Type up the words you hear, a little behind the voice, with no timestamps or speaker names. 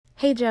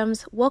Hey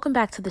Gems, welcome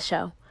back to the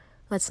show.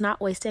 Let's not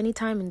waste any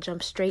time and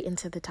jump straight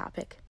into the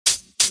topic.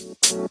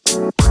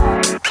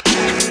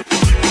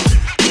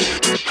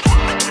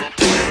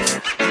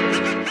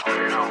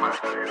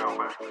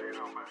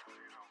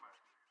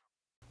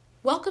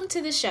 Welcome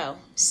to the show.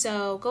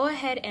 So go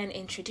ahead and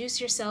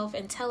introduce yourself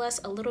and tell us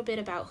a little bit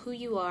about who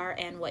you are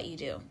and what you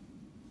do.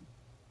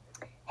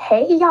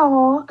 Hey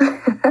y'all,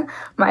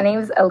 my name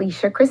is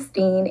Alicia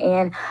Christine,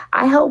 and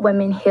I help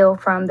women heal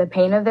from the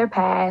pain of their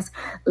past,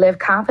 live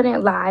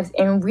confident lives,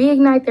 and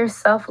reignite their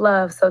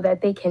self-love so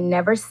that they can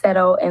never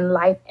settle in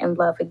life and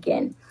love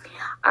again.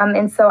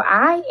 And so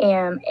I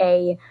am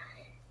a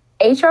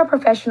HR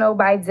professional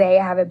by day.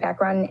 I have a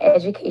background in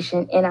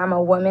education, and I'm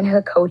a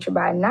womanhood coach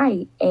by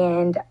night.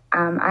 And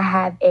I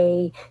have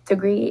a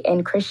degree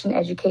in Christian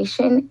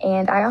education,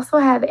 and I also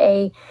have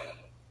a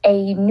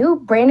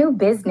brand new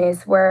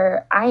business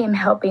where I am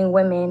helping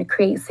women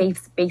create safe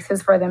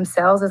spaces for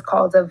themselves. It's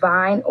called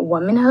Divine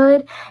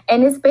Womanhood.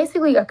 And it's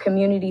basically a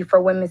community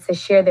for women to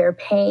share their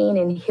pain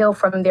and heal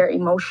from their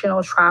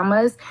emotional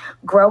traumas,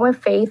 grow in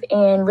faith,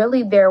 and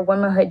really their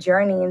womanhood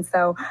journey. And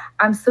so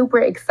I'm super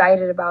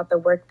excited about the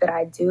work that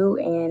I do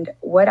and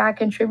what I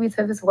contribute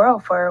to this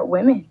world for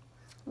women.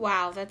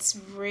 Wow, that's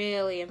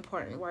really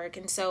important work.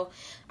 And so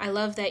I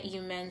love that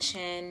you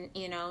mention,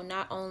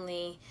 not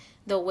only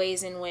the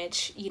ways in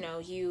which,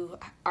 you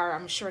are,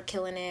 I'm sure,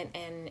 killing it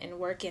and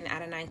working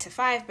at a 9 to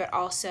 5, but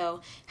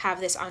also have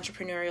this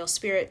entrepreneurial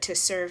spirit to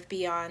serve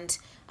beyond,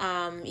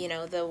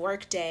 the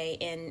workday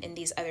in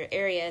these other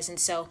areas. And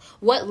so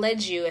what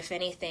led you, if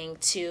anything,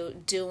 to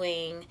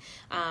doing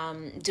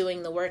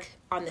the work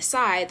on the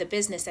side, the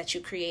business that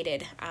you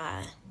created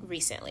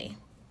recently?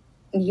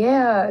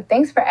 Yeah,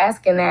 thanks for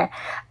asking that.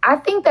 I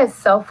think that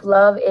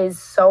self-love is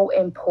so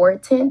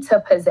important to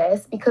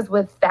possess because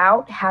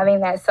without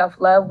having that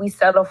self-love, we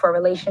settle for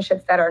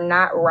relationships that are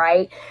not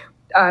right.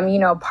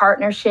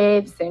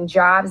 Partnerships and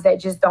jobs that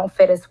just don't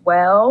fit us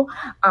well,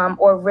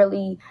 or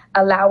really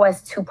allow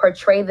us to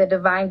portray the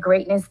divine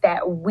greatness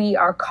that we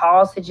are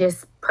called to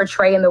just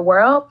portray in the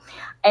world.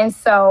 And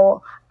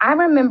so I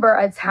remember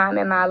a time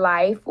in my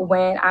life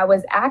when I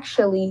was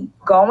actually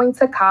going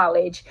to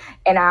college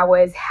and I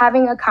was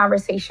having a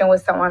conversation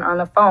with someone on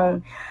the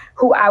phone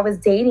who I was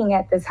dating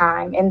at the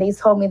time. And they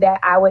told me that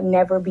I would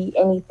never be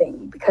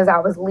anything because I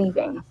was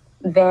leaving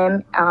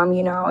them,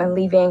 and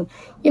leaving,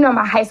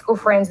 my high school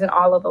friends and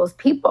all of those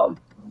people.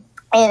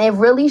 And it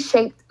really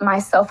shaped my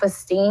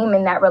self-esteem,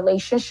 and that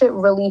relationship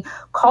really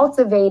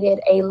cultivated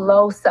a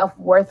low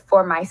self-worth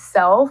for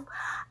myself.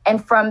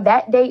 And from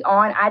that day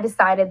on, I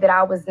decided that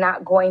I was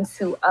not going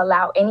to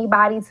allow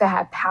anybody to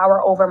have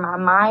power over my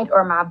mind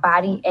or my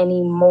body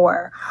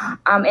anymore.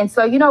 And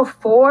so,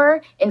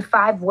 4 in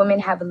 5 women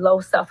have low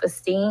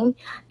self-esteem,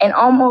 and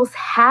almost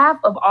half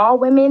of all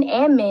women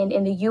and men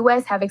in the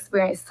U.S. have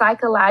experienced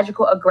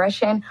psychological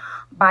aggression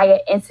by an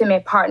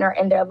intimate partner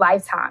in their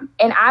lifetime.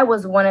 And I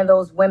was one of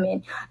those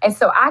women. And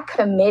so I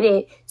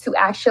committed to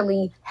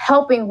actually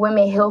helping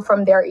women heal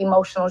from their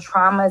emotional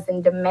traumas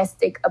and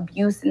domestic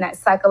abuse and that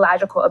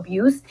psychological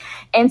abuse,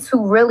 and to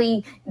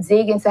really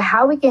dig into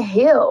how we can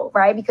heal,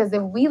 right? Because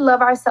if we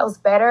love ourselves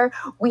better,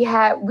 we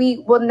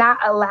will not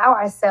allow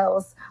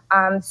ourselves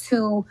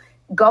to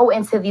go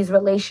into these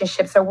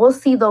relationships, or we'll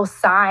see those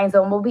signs,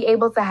 and we'll be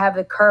able to have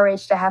the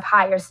courage to have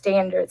higher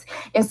standards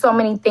in so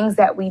many things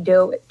that we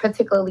do,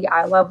 particularly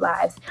our love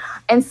lives.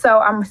 And so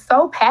I'm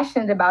so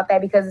passionate about that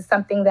because it's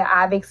something that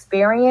I've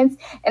experienced,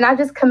 and I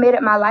just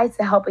committed my life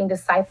to helping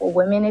disciple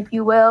women, if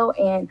you will,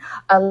 and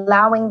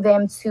allowing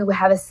them to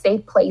have a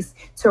safe place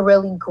to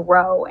really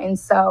grow. And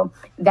so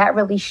that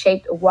really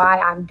shaped why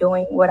I'm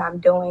doing what I'm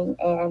doing.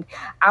 And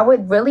I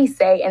would really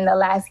say in the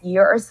last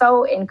year or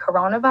so in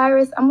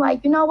coronavirus, I'm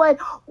like, you know what?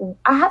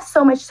 I have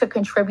so much to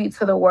contribute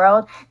to the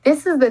world.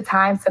 This is the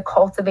time to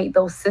cultivate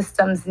those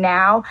systems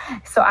now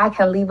so I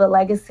can leave a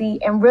legacy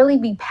and really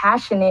be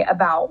passionate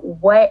about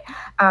what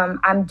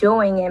I'm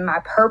doing and my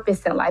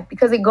purpose in life,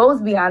 because it goes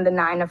beyond the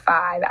 9 to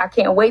 5. I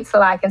can't wait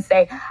till I can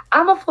say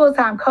I'm a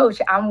full-time coach.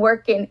 I'm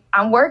working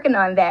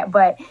on that.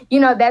 But,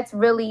 that's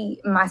really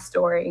my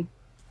story.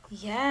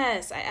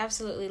 Yes, I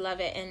absolutely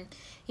love it. And,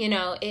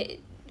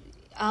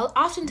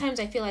 oftentimes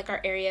I feel like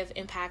our area of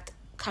impact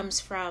comes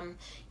from,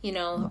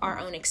 our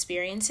own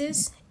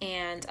experiences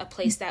and a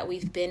place that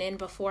we've been in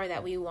before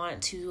that we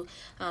want to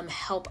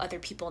help other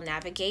people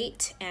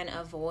navigate and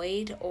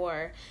avoid,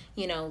 or,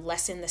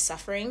 lessen the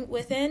suffering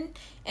within.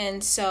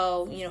 And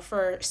so,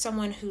 for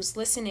someone who's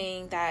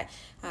listening that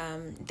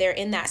they're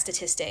in that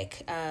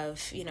statistic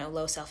of,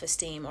 low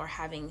self-esteem or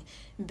having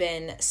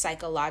been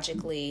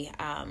psychologically,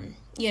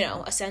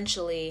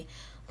 essentially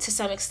to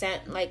some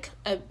extent like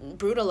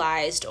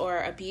brutalized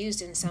or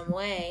abused in some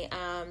way,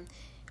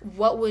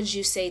 what would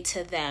you say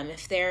to them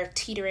if they're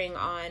teetering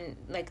on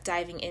like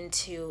diving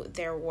into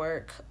their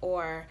work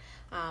or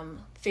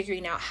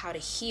figuring out how to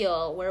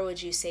heal? Where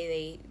would you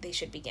say they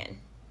should begin?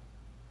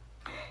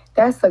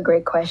 That's a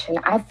great question.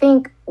 I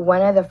think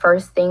one of the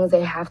first things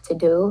they have to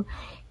do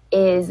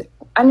is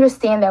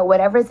understand that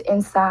whatever's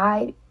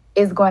inside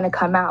is going to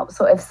come out.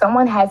 So if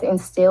someone has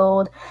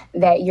instilled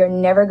that you're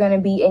never going to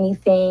be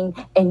anything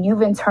and you've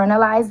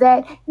internalized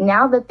that,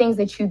 now the things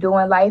that you do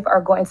in life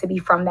are going to be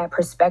from that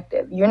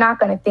perspective. You're not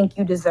going to think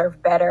you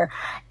deserve better.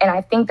 And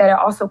I think that it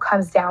also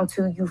comes down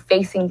to you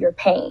facing your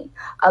pain.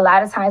 A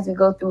lot of times we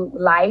go through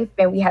life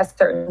and we have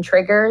certain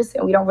triggers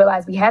and we don't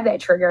realize we have that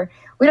trigger.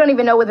 We don't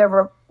even know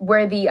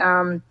where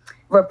the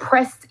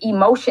repressed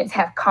emotions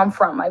have come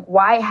from. Like,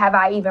 why have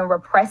I even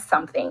repressed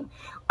something?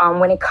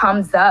 When it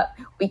comes up,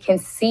 we can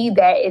see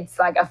that it's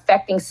like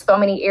affecting so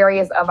many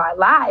areas of our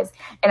lives.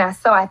 And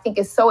I think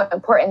it's so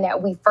important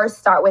that we first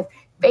start with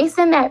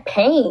facing that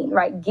pain,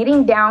 right?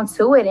 Getting down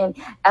to it and,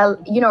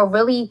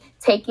 really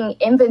taking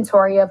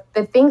inventory of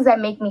the things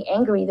that make me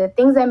angry, the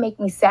things that make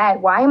me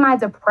sad. Why am I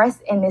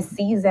depressed in this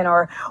season?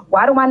 Or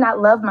why do I not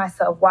love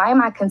myself? Why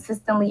am I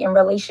consistently in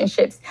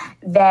relationships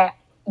that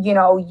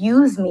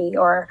use me,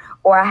 or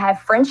I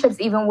have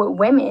friendships even with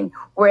women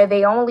where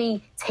they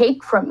only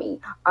take from me.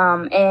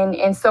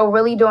 And so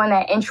really doing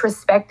that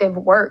introspective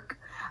work.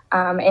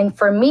 And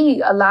for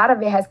me, a lot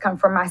of it has come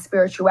from my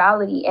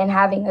spirituality and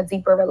having a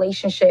deeper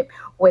relationship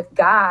with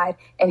God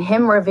and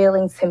him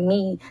revealing to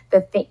me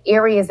the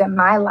areas in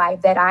my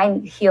life that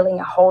I'm healing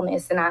and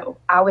wholeness. And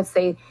I would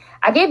say,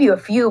 I gave you a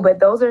few, but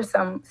those are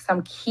some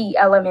key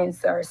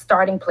elements or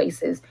starting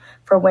places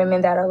for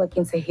women that are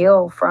looking to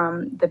heal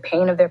from the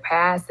pain of their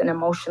past and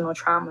emotional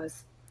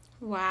traumas.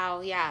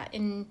 Wow, yeah.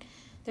 And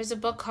there's a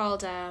book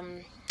called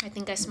I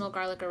Think I Smell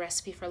Garlic, A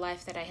Recipe for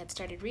Life that I had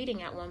started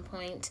reading at one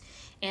point,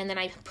 and then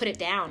I put it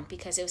down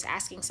because it was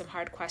asking some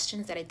hard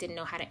questions that I didn't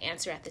know how to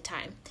answer at the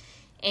time.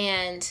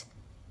 And,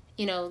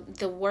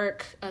 the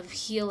work of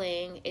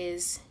healing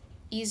is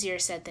easier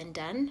said than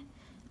done,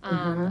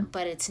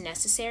 but it's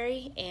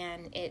necessary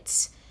and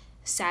it's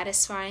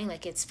satisfying,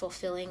 like it's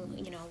fulfilling,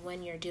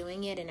 when you're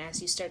doing it and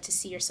as you start to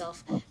see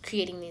yourself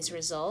creating these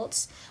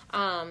results.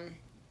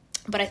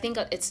 But I think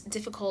it's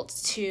difficult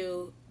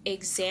to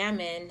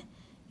examine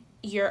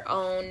your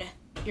own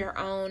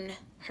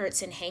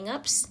hurts and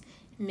hangups,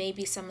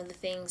 maybe some of the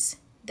things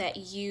that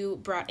you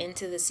brought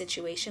into the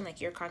situation, like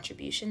your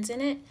contributions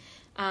in it,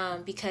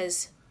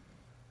 because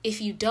if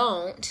you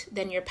don't,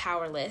 then you're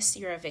powerless.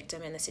 You're a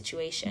victim in the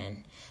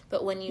situation.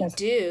 But when you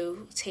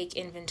do take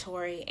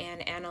inventory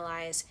and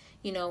analyze,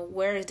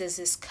 where does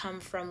this come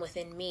from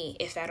within me,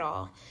 if at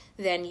all,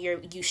 then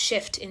you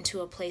shift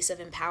into a place of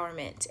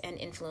empowerment and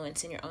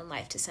influence in your own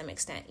life to some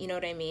extent. You know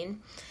what I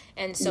mean?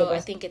 And so I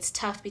think it's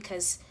tough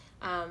because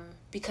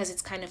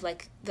it's kind of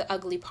like the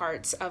ugly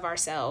parts of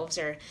ourselves,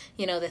 or,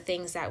 the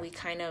things that we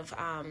kind of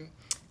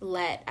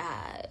let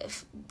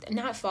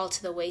not fall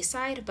to the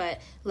wayside,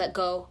 but let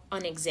go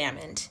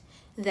unexamined,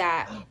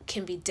 that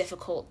can be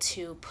difficult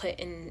to put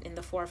in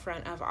the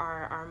forefront of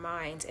our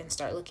minds and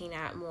start looking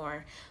at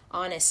more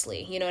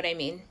honestly. You know what I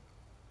mean?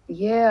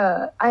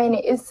 Yeah.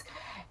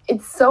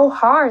 It's so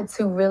hard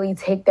to really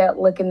take that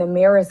look in the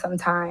mirror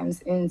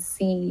sometimes and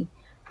see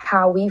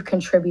how we've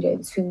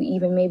contributed to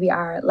even maybe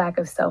our lack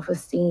of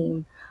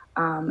self-esteem,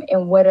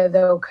 and what are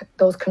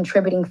those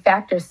contributing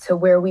factors to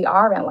where we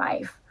are in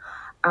life.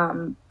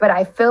 But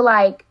I feel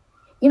like,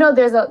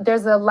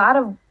 there's a lot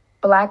of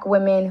Black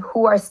women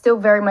who are still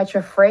very much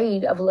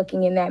afraid of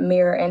looking in that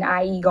mirror, and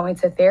i.e. going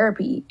to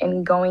therapy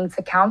and going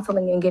to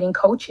counseling and getting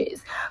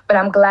coaches. But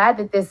I'm glad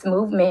that this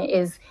movement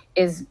is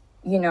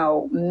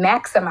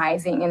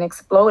maximizing and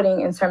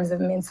exploding in terms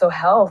of mental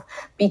health,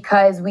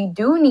 because we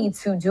do need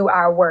to do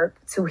our work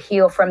to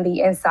heal from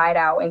the inside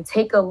out and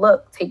take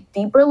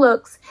deeper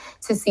looks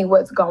to see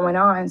what's going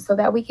on so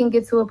that we can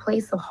get to a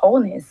place of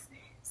wholeness.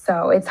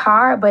 So it's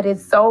hard, but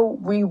it's so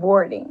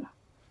rewarding.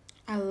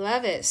 I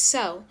love it.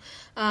 So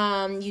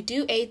you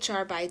do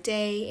HR by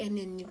day, and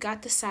then you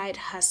got the side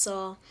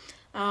hustle.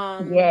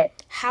 Yes.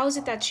 How is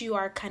it that you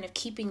are kind of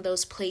keeping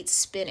those plates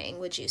spinning,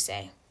 would you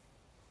say?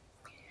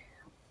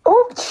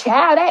 Oh,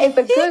 child, that is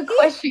a good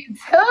question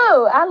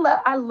too.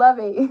 I love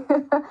it.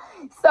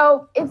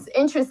 So it's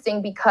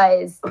interesting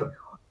because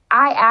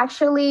I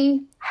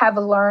actually have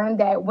learned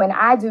that when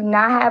I do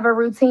not have a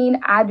routine,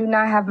 I do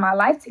not have my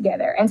life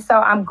together. And so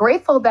I'm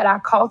grateful that I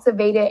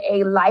cultivated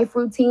a life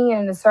routine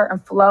and a certain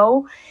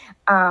flow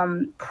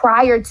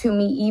prior to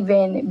me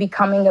even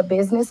becoming a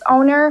business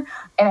owner.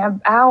 And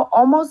about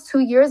almost 2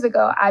 years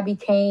ago, I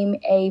became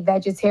a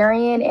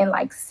vegetarian and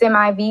like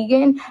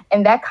semi-vegan.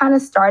 And that kind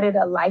of started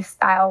a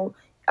lifestyle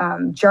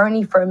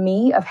journey for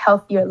me of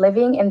healthier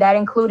living. And that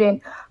included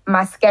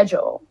my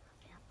schedule.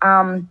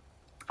 And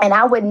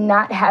I would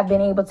not have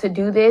been able to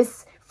do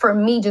this for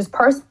me just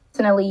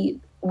personally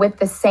with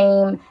the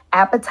same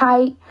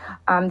appetite,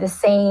 the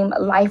same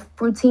life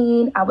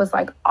routine. I was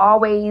like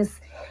always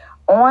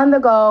on the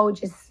go,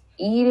 just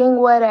eating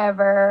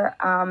whatever,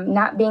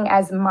 not being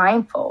as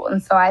mindful.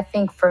 And so I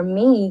think for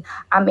me,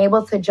 I'm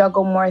able to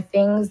juggle more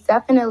things,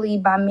 definitely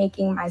by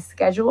making my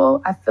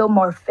schedule. I feel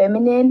more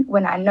feminine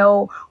when I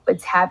know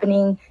what's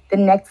happening the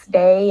next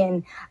day.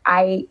 And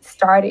I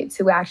started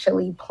to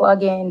actually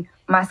plug in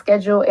my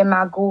schedule in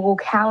my Google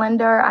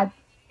Calendar.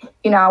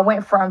 I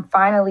went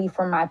finally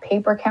from my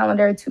paper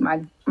calendar to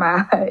my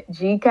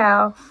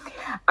G-Cal.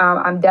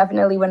 I'm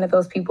definitely one of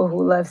those people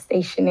who love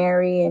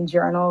stationery and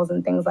journals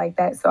and things like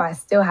that. So I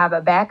still have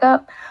a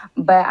backup,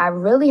 but I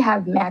really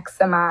have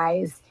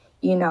maximized,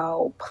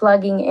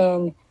 plugging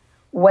in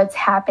what's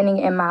happening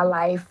in my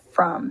life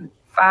from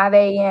 5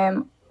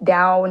 a.m.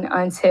 down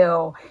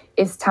until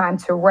it's time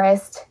to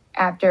rest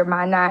after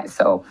my night.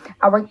 So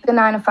I work the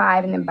 9 to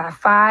 5, and then by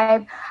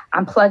 5,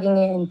 I'm plugging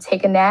in,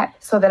 take a nap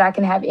so that I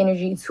can have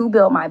energy to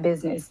build my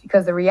business.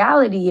 Because the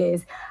reality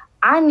is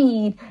I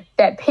need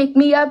that pick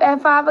me up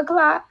at 5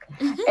 o'clock.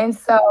 And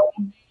so,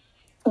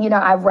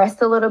 I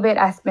rest a little bit.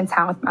 I spend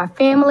time with my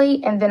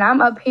family, and then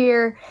I'm up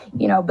here,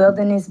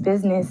 building this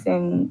business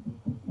and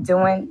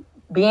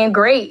being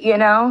great,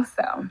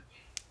 so.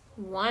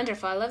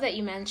 Wonderful. I love that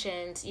you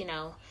mentioned,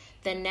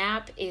 the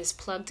nap is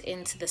plugged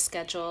into the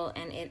schedule,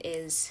 and it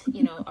is,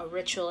 a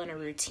ritual and a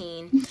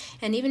routine.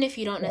 And even if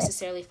you don't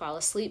necessarily fall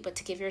asleep, but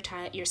to give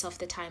yourself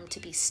the time to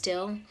be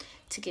still,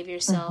 to give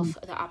yourself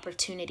the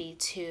opportunity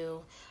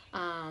to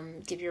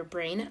give your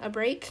brain a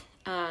break.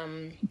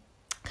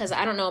 Because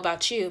I don't know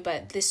about you,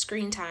 but this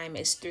screen time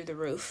is through the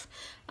roof.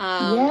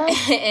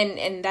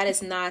 And that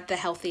is not the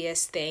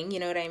healthiest thing. You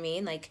know what I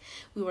mean? Like,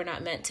 we were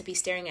not meant to be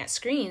staring at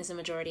screens the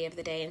majority of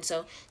the day. And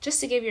so just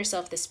to give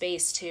yourself the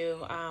space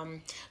to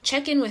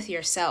check in with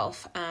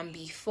yourself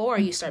before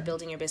you start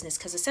building your business.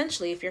 Because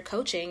essentially, if you're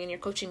coaching and you're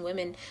coaching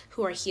women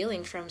who are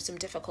healing from some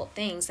difficult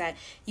things, that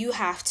you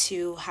have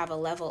to have a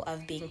level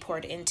of being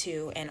poured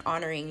into and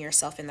honoring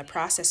yourself in the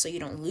process so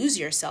you don't lose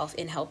yourself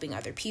in helping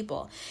other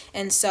people.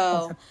 And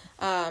so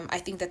I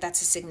think that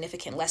that's a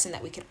significant lesson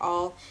that we could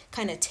all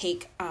kind of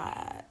take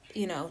a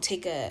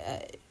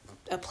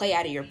play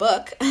out of your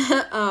book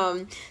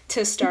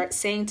to start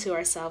saying to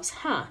ourselves,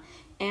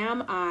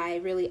 am I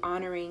really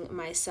honoring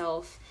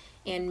myself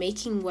and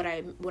making what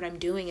I'm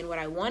doing and what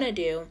I want to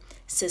do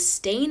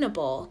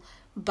sustainable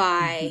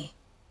by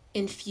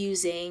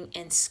infusing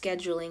and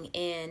scheduling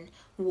in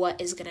what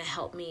is going to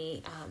help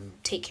me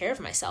take care of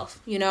myself,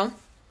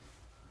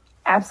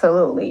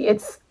 Absolutely.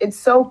 It's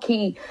so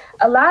key.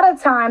 A lot of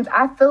times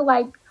I feel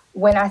like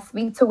when I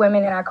speak to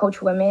women and I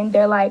coach women,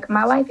 they're like,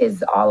 my life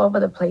is all over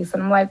the place.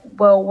 And I'm like,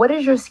 well, what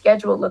does your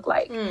schedule look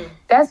like?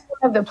 That's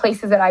one of the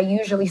places that I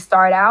usually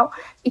start out,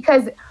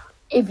 because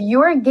if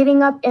you're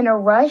getting up in a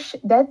rush,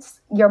 that's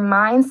your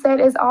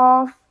mindset is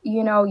off.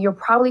 You're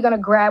probably going to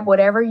grab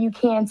whatever you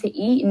can to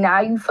eat.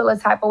 Now you feel a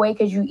type of way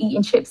because you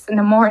eating chips in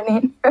the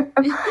morning.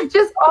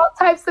 Just all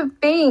types of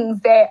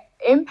things that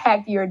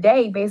impact your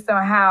day based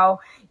on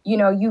how,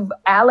 you've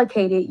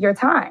allocated your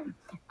time.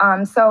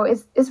 So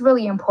it's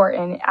really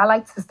important. I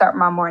like to start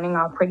my morning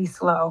off pretty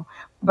slow.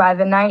 By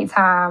the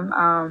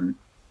nighttime,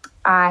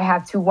 I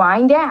have to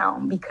wind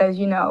down because,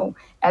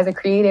 as a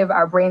creative,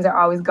 our brains are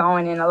always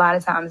going. And a lot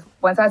of times,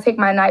 once I take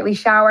my nightly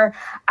shower,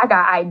 I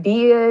got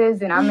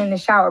ideas and I'm in the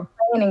shower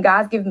praying and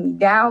God's giving me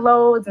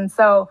downloads. And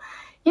so,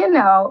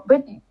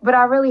 but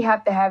I really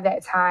have to have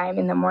that time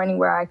in the morning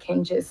where I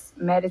can just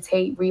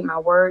meditate, read my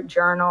word,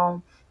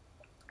 journal,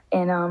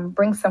 and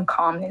bring some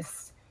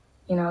calmness,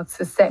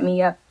 to set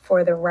me up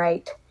for the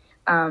right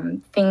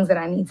things that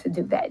I need to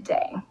do that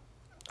day.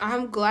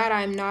 I'm glad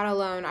I'm not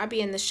alone. I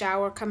be in the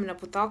shower coming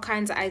up with all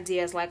kinds of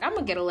ideas, like I'm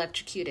going to get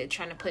electrocuted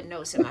trying to put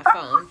notes in my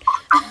phone.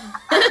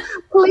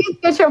 Please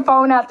get your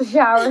phone out the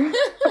shower.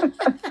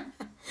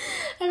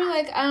 I'm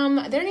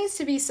like, there needs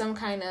to be some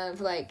kind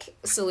of like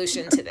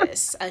solution to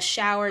this, a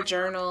shower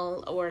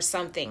journal or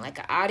something, like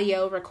an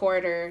audio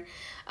recorder.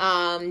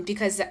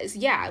 Because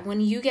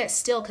when you get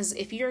still, because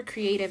if you're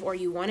creative or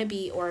you want to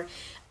be, or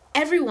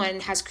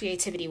everyone has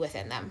creativity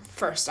within them,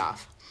 first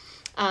off,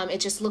 it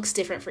just looks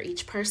different for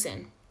each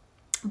person.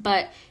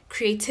 But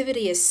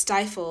creativity is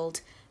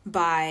stifled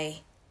by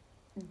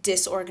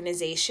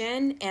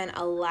disorganization and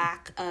a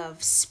lack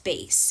of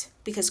space,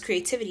 because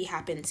creativity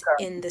happens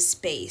in the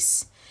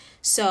space.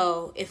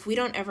 So if we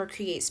don't ever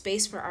create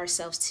space for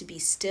ourselves to be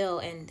still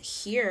and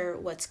hear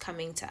what's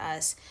coming to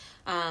us,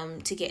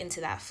 to get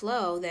into that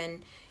flow,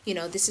 then,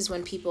 this is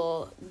when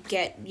people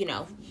get,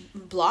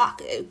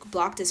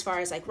 blocked as far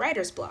as like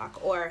writer's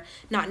block, or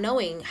not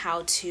knowing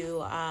how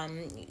to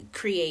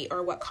create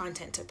or what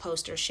content to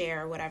post or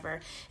share or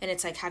whatever. And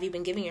it's like, have you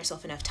been giving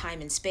yourself enough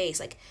time and space?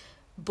 Like,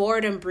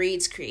 boredom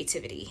breeds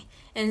creativity.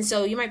 And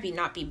so you might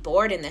not be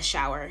bored in the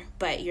shower,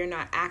 but you're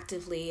not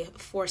actively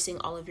forcing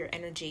all of your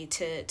energy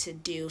to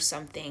do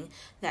something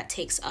that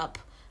takes up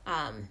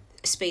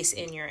space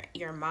in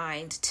your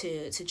mind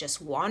to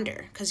just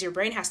wander, because your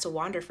brain has to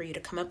wander for you to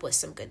come up with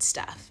some good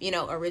stuff,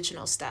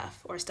 original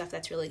stuff, or stuff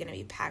that's really going to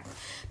be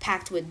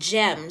packed with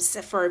gems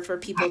for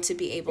people to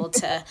be able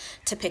to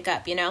pick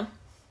up.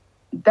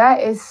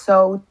 That is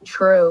so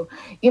true.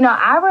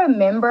 I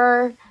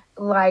remember,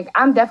 like,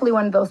 I'm definitely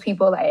one of those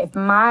people that if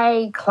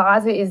my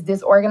closet is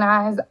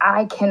disorganized,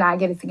 I cannot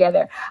get it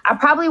together. I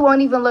probably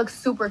won't even look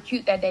super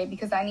cute that day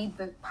because I need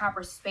the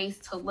proper space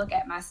to look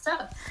at my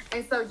stuff.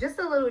 And so just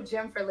a little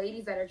gem for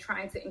ladies that are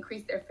trying to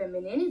increase their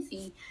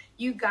femininity,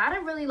 you got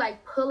to really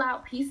like pull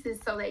out pieces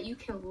so that you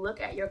can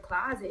look at your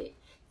closet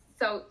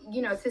So,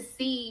 to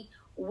see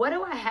what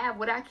do I have,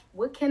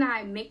 what can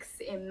I mix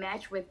and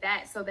match with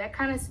that. So that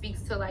kind of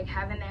speaks to like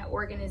having that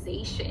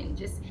organization,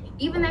 just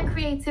even that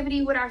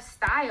creativity with our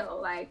style,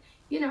 like,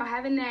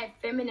 having that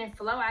feminine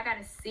flow. I got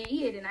to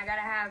see it, and I got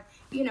to have,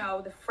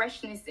 the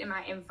freshness in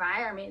my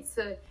environment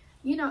to,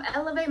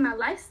 elevate my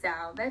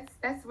lifestyle.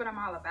 That's what I'm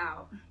all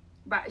about.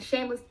 But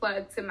shameless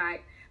plug to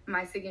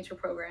my signature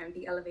program,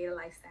 the Elevator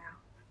Lifestyle.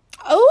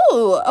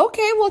 Oh,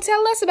 okay. Well,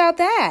 tell us about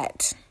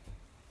that.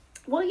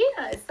 Well,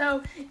 yeah.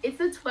 So it's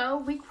a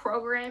 12-week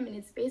program, and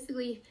it's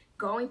basically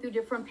going through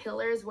different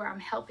pillars where I'm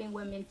helping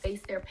women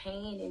face their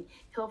pain and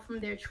heal from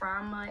their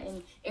trauma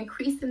and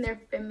increasing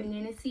their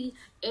femininity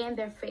and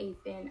their faith.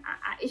 And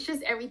it's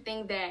just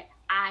everything that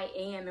I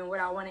am and what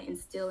I want to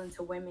instill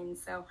into women.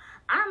 So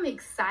I'm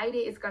excited.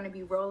 It's going to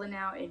be rolling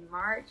out in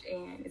March,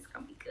 and it's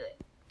going to be good.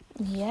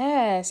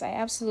 Yes, I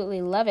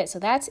absolutely love it. So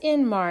that's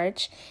in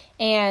March.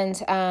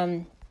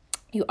 And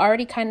you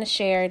already kind of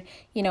shared,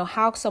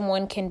 how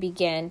someone can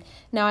begin.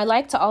 Now, I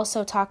like to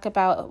also talk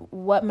about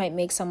what might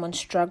make someone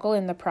struggle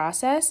in the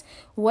process.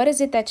 What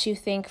is it that you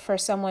think for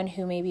someone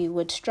who maybe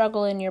would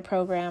struggle in your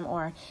program,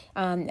 or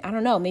I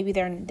don't know, maybe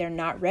they're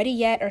not ready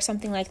yet or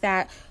something like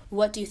that?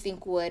 What do you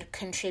think would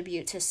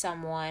contribute to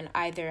someone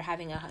either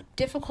having a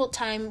difficult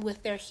time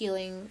with their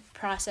healing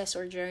process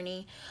or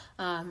journey,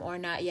 or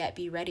not yet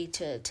be ready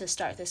to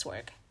start this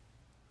work?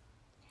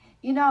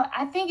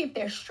 I think if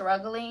they're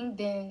struggling,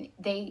 then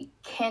they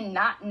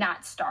cannot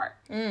not start.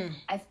 I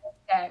think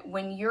that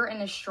when you're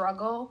in a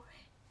struggle,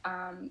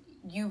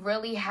 you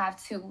really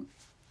have to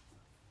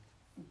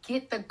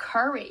get the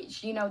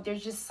courage.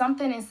 There's just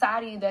something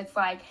inside of you that's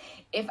like,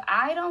 if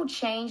I don't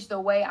change the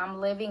way I'm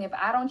living, if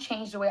I don't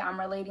change the way I'm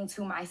relating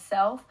to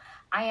myself,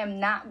 I am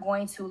not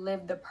going to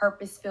live the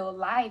purpose-filled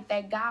life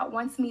that God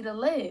wants me to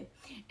live.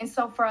 And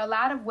so for a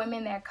lot of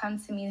women that come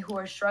to me who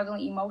are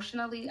struggling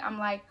emotionally, I'm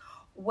like,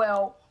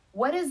 well,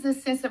 what is the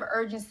sense of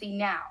urgency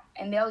now?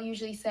 And they'll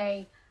usually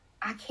say,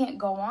 I can't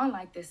go on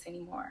like this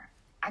anymore.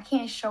 I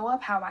can't show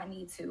up how I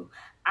need to.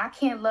 I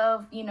can't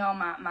love,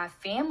 my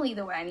family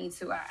the way I need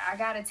to. I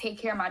got to take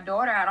care of my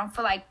daughter. I don't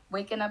feel like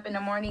waking up in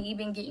the morning,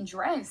 even getting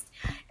dressed.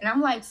 And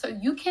I'm like, so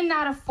you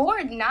cannot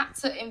afford not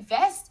to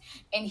invest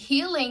in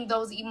healing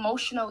those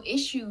emotional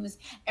issues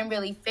and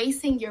really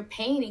facing your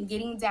pain and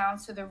getting down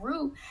to the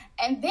root.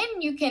 And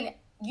then you can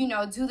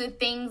do the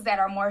things that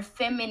are more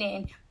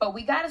feminine, but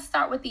we got to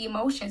start with the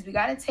emotions. We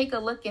got to take a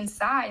look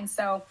inside. And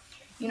so,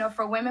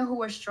 for women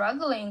who are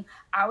struggling,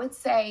 I would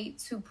say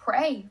to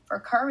pray for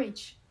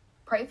courage.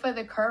 Pray for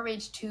the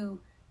courage to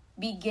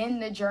begin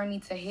the journey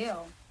to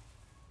heal,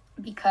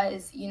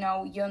 because,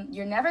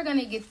 you're never going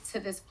to get to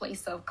this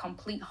place of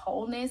complete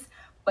wholeness,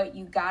 but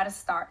you got to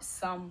start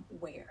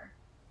somewhere.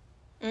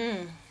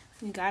 You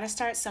got to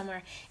start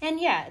somewhere. And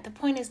yeah, the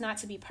point is not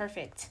to be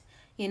perfect,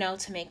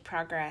 to make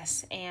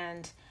progress,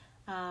 and,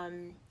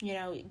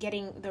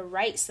 getting the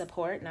right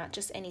support, not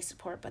just any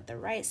support, but the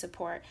right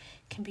support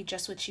can be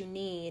just what you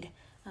need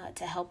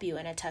to help you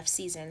in a tough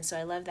season. So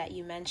I love that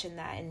you mentioned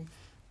that. And,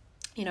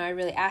 I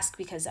really ask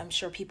because I'm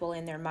sure people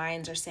in their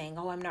minds are saying,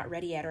 oh, I'm not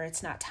ready yet, or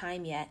it's not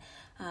time yet.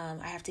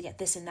 I have to get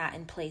this and that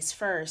in place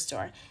first,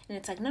 and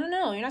it's like,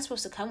 no, you're not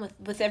supposed to come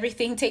with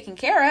everything taken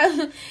care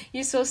of.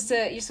 You're supposed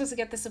to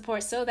get the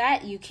support so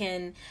that you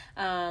can,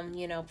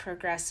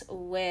 progress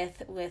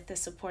with the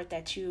support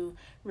that you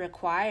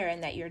require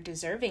and that you're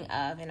deserving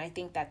of. And I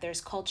think that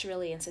there's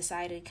culturally in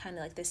society kind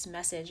of like this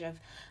message of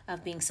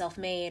being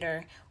self-made,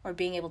 or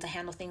being able to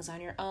handle things on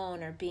your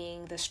own, or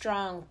being the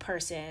strong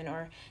person,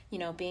 or,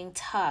 being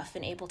tough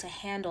and able to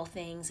handle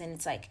things. And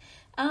it's like,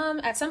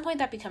 at some point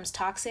that becomes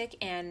toxic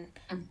and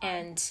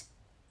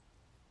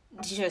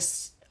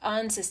just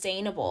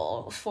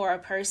unsustainable for a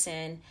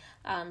person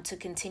to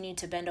continue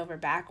to bend over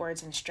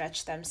backwards and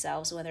stretch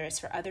themselves, whether it's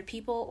for other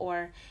people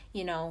or,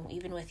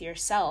 even with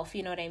yourself,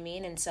 you know what I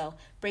mean? And so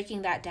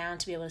breaking that down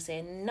to be able to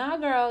say, nah,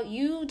 girl,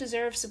 you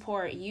deserve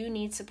support. You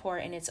need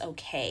support, and it's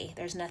okay.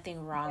 There's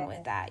nothing wrong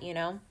with that,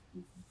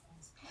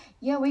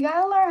 Yeah, we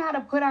got to learn how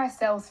to put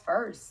ourselves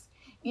first.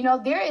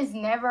 There is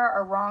never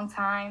a wrong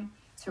time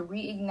to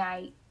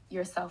reignite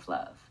your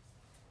self-love.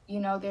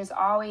 There's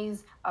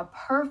always a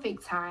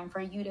perfect time for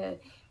you to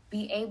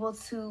be able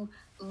to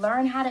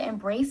learn how to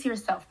embrace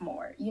yourself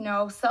more.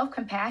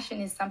 Self-compassion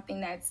is something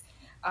that's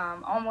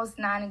almost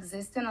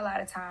non-existent a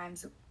lot of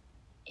times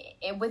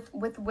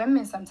with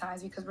women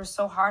sometimes, because we're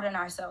so hard on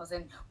ourselves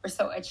and we're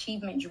so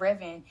achievement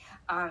driven.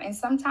 And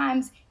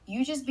sometimes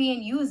you just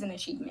being you is an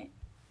achievement,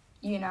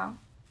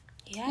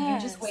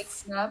 Yes. You just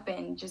waking up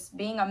and just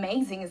being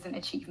amazing is an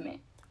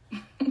achievement.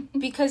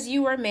 Because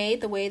you were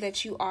made the way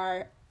that you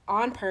are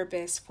on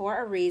purpose for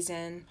a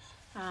reason,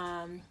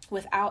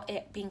 without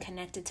it being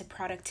connected to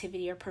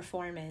productivity or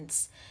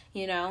performance,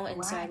 and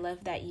right. So I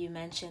love that you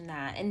mentioned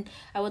that. And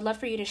I would love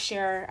for you to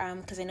share,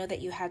 because I know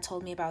that you had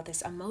told me about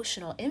this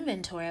emotional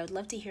inventory. I would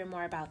love to hear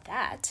more about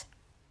that.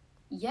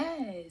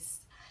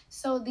 Yes.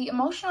 So the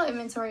emotional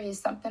inventory is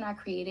something I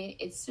created.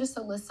 It's just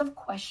a list of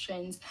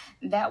questions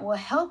that will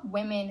help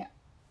women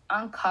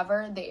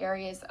uncover the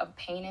areas of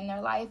pain in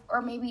their life,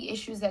 or maybe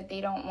issues that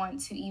they don't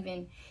want to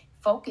even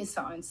focus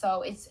on.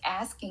 So it's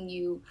asking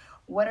you,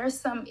 what are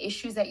some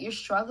issues that you're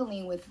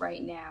struggling with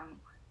right now?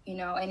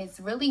 And it's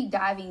really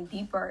diving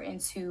deeper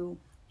into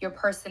your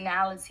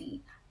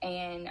personality.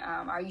 And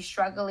are you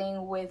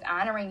struggling with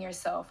honoring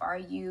yourself? Are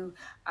you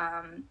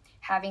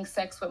having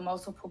sex with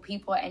multiple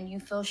people and you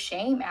feel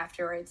shame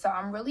after it? So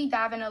I'm really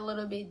diving a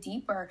little bit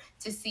deeper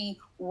to see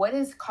what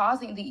is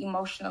causing the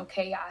emotional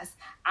chaos.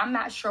 I'm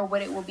not sure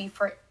what it will be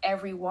for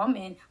every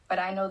woman, but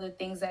I know the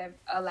things that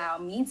allow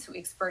me to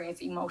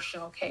experience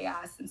emotional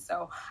chaos. And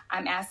so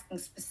I'm asking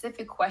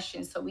specific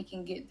questions so we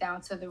can get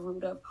down to the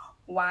root of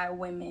why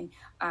women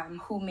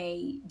who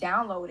may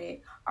download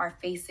it are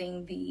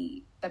facing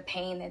the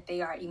pain that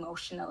they are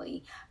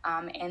emotionally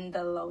and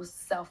the low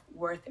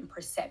self-worth and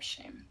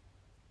perception.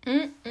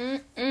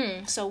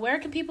 So where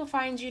can people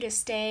find you to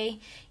stay,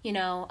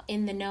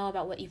 in the know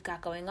about what you've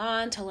got going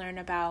on, to learn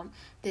about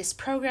this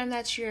program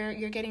that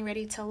you're getting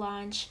ready to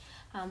launch?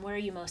 Where are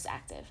you most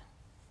active?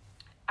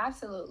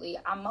 Absolutely.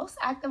 I'm most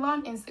active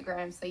on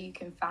Instagram, so you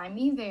can find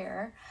me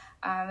there.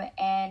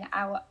 And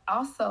I will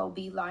also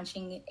be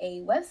launching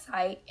a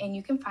website, and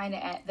you can find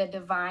it at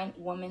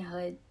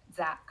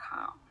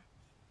thedivinewomanhood.com.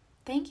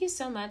 Thank you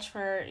so much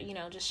for,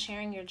 just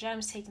sharing your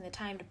gems, taking the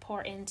time to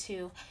pour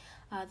into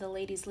the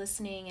ladies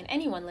listening and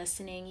anyone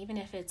listening, even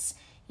if it's,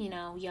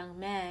 young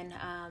men.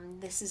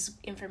 This is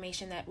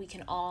information that we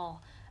can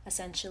all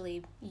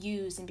essentially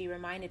use and be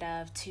reminded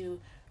of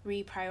to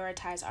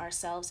reprioritize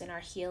ourselves and our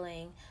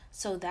healing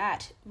so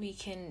that we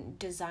can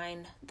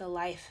design the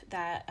life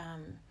that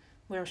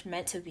we're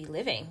meant to be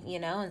living,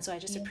 And so I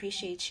just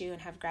appreciate you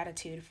and have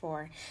gratitude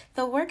for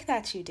the work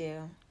that you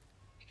do.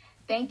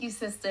 Thank you,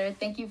 sister.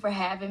 Thank you for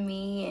having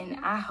me.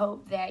 And I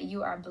hope that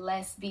you are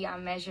blessed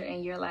beyond measure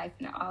in your life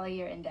and all of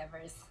your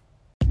endeavors.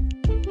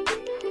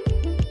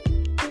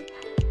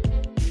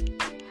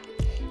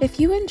 If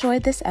you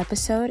enjoyed this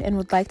episode and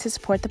would like to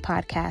support the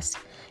podcast,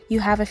 you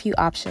have a few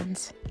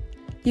options.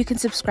 You can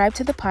subscribe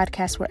to the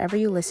podcast wherever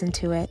you listen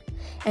to it,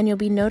 and you'll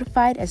be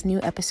notified as new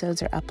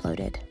episodes are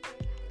uploaded.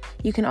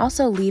 You can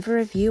also leave a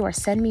review or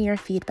send me your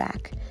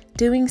feedback.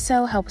 Doing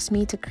so helps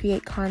me to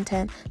create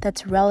content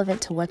that's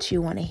relevant to what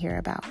you want to hear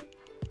about.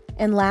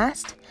 And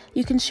last,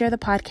 you can share the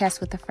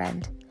podcast with a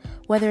friend.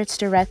 Whether it's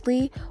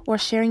directly or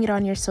sharing it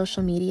on your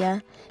social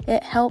media,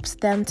 it helps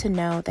them to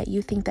know that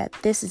you think that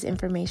this is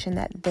information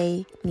that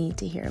they need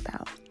to hear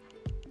about.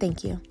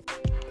 Thank you.